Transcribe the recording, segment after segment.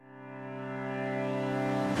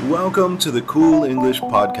Welcome to the Cool English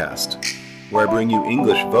Podcast, where I bring you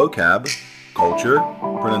English vocab, culture,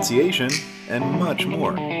 pronunciation, and much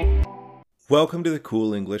more. Welcome to the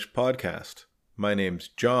Cool English Podcast. My name's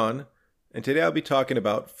John, and today I'll be talking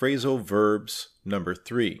about phrasal verbs number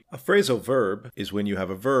 3. A phrasal verb is when you have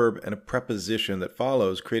a verb and a preposition that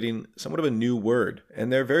follows, creating somewhat of a new word,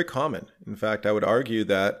 and they're very common. In fact, I would argue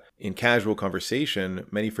that in casual conversation,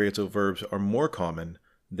 many phrasal verbs are more common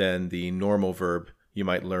than the normal verb you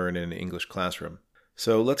might learn in an English classroom.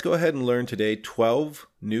 So let's go ahead and learn today 12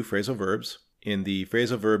 new phrasal verbs in the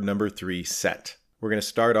phrasal verb number 3 set. We're going to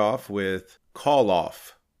start off with call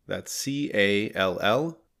off. That's C-A-L-L-O-F-F.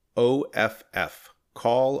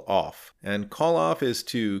 Call off. And call off is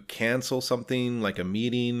to cancel something like a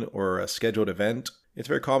meeting or a scheduled event. It's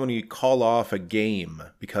very common you call off a game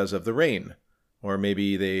because of the rain. Or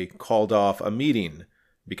maybe they called off a meeting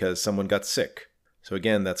because someone got sick. So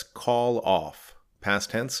again, that's call off.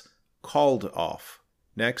 Past tense, called off.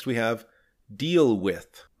 Next we have deal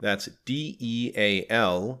with. That's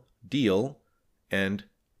D-E-A-L, deal, and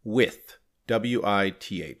with,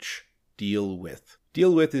 W-I-T-H, deal with.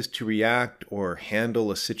 Deal with is to react or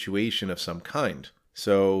handle a situation of some kind.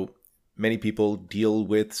 So many people deal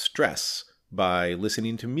with stress by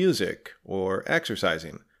listening to music or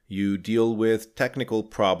exercising. You deal with technical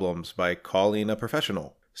problems by calling a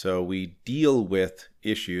professional. So we deal with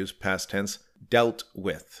issues, past tense, dealt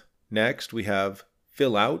with. Next, we have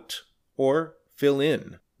fill out or fill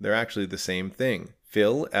in. They're actually the same thing.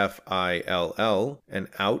 Fill, F-I-L-L, and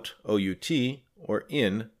out, O-U-T, or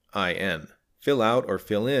in, I-N. Fill out or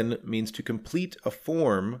fill in means to complete a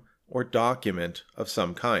form or document of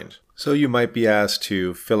some kind. So you might be asked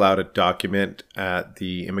to fill out a document at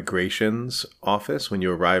the immigration's office when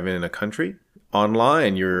you arrive in a country.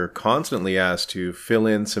 Online, you're constantly asked to fill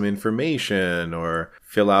in some information or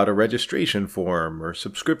fill out a registration form or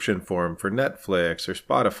subscription form for Netflix or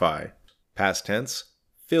Spotify. Past tense,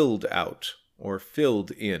 filled out or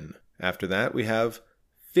filled in. After that, we have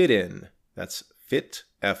fit in. That's fit,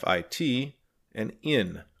 F-I-T, and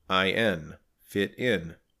in, I-N, fit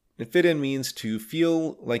in. And fit in means to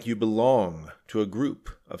feel like you belong to a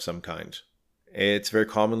group of some kind. It's very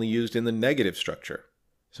commonly used in the negative structure.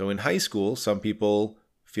 So in high school, some people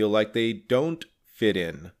feel like they don't fit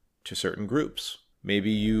in to certain groups. Maybe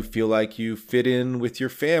you feel like you fit in with your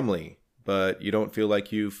family, but you don't feel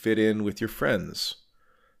like you fit in with your friends.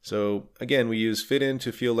 So again, we use fit in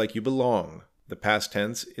to feel like you belong. The past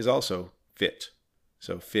tense is also fit,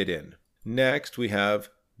 so fit in. Next, we have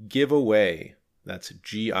give away. That's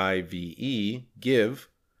G-I-V-E, give,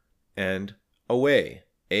 and away,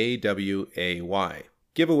 A-W-A-Y.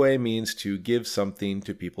 Giveaway means to give something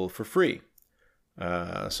to people for free.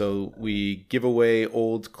 So we give away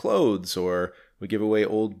old clothes or we give away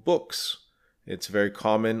old books. It's very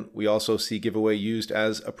common. We also see giveaway used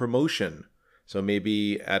as a promotion. So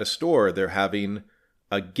maybe at a store they're having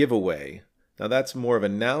a giveaway. Now that's more of a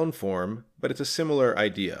noun form, but it's a similar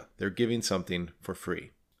idea. They're giving something for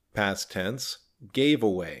free. Past tense, gave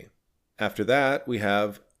away. After that, we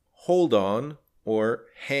have hold on or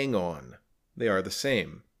hang on. They are the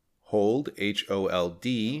same. Hold,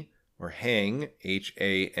 H-O-L-D, or hang,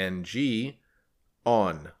 H-A-N-G,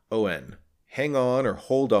 on, O-N. Hang on or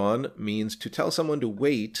hold on means to tell someone to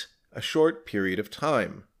wait a short period of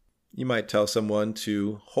time. You might tell someone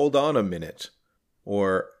to hold on a minute.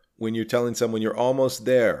 Or when you're telling someone you're almost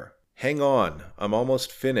there, hang on, I'm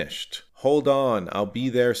almost finished. Hold on, I'll be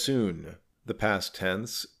there soon. The past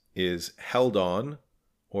tense is held on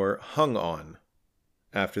or hung on.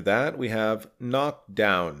 After that, we have knock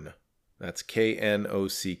down. That's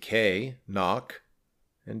K-N-O-C-K, knock,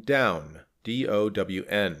 and down,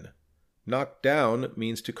 D-O-W-N. Knock down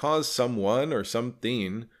means to cause someone or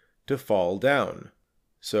something to fall down.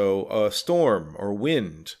 So a storm or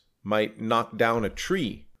wind might knock down a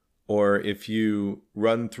tree. Or if you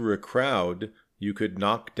run through a crowd, you could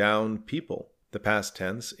knock down people. The past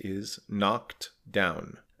tense is knocked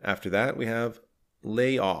down. After that, we have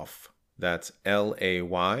lay off. That's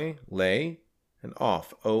L-A-Y, lay, and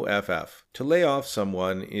off, O-F-F. To lay off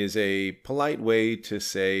someone is a polite way to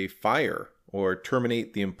say fire or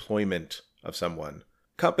terminate the employment of someone.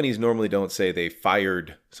 Companies normally don't say they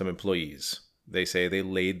fired some employees. They say they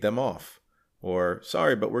laid them off. Or,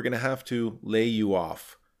 sorry, but we're going to have to lay you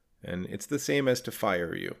off. And it's the same as to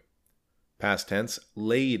fire you. Past tense,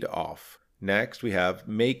 laid off. Next, we have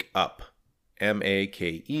make up,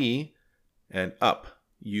 M-A-K-E, and up,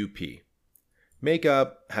 U-P. Make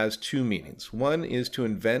up has two meanings. One is to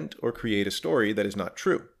invent or create a story that is not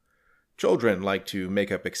true. Children like to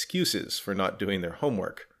make up excuses for not doing their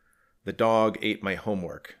homework. The dog ate my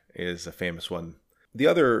homework is a famous one. The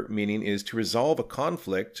other meaning is to resolve a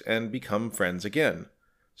conflict and become friends again.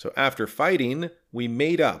 So after fighting, we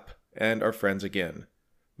made up and are friends again.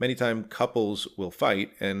 Many times couples will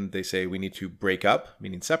fight and they say we need to break up,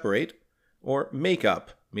 meaning separate, or make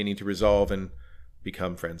up, meaning to resolve and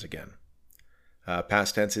become friends again.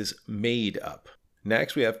 Past tense is made up.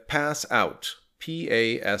 Next, we have pass out.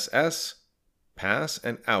 P-A-S-S, pass,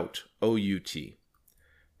 and out, O-U-T.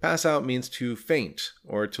 Pass out means to faint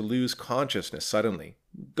or to lose consciousness suddenly.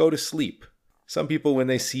 Go to sleep. Some people, when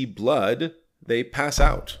they see blood, they pass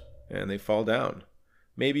out and they fall down.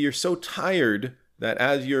 Maybe you're so tired that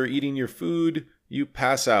as you're eating your food, you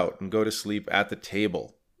pass out and go to sleep at the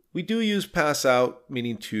table. We do use pass out,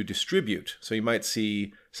 meaning to distribute. So you might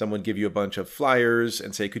see someone give you a bunch of flyers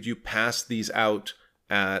and say, could you pass these out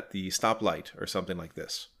at the stoplight or something like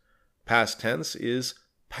this. Past tense is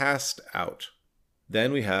passed out.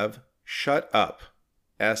 Then we have shut up.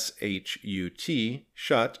 S-H-U-T,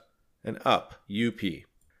 shut, and up, U-P.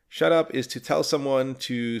 Shut up is to tell someone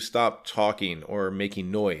to stop talking or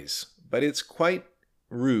making noise, but it's quite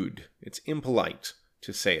rude. It's impolite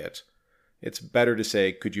to say it. It's better to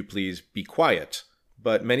say, could you please be quiet?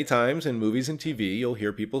 But many times in movies and TV, you'll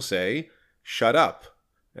hear people say, shut up.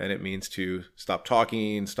 And it means to stop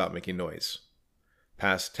talking, stop making noise.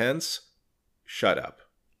 Past tense, shut up.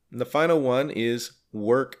 And the final one is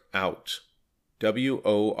work out.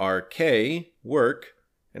 W-O-R-K, work,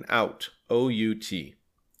 and out, O-U-T.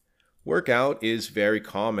 Work out is very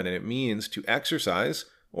common and it means to exercise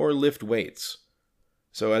or lift weights.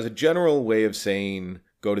 So as a general way of saying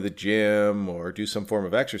go to the gym or do some form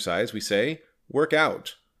of exercise, we say work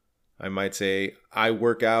out. I might say I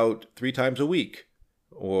work out 3 times a week,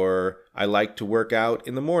 or I like to work out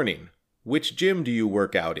in the morning. Which gym do you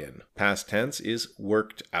work out in? Past tense is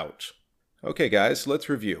worked out. Okay guys, let's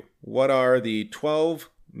review. What are the 12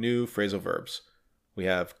 new phrasal verbs? We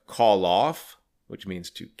have call off, which means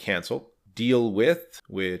to cancel. Deal with,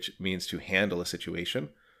 which means to handle a situation.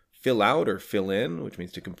 Fill out or fill in, which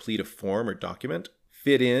means to complete a form or document.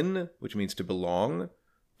 Fit in, which means to belong.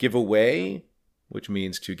 Give away, which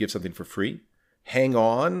means to give something for free. Hang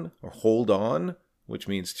on or hold on, which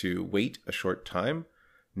means to wait a short time.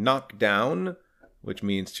 Knock down, which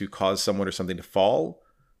means to cause someone or something to fall.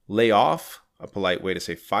 Lay off, a polite way to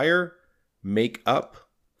say fire. Make up,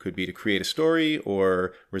 could be to create a story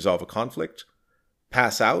or resolve a conflict.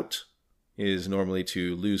 Pass out is normally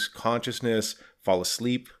to lose consciousness, fall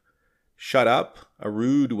asleep. Shut up, a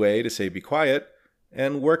rude way to say be quiet.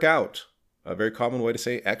 And work out, a very common way to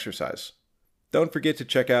say exercise. Don't forget to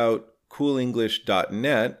check out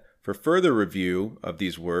coolenglish.net for further review of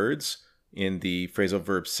these words in the phrasal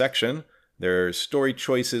verbs section. There's story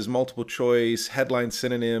choices, multiple choice, headline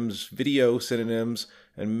synonyms, video synonyms,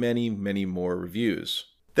 and many, many more reviews.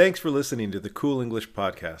 Thanks for listening to the Cool English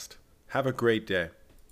Podcast. Have a great day.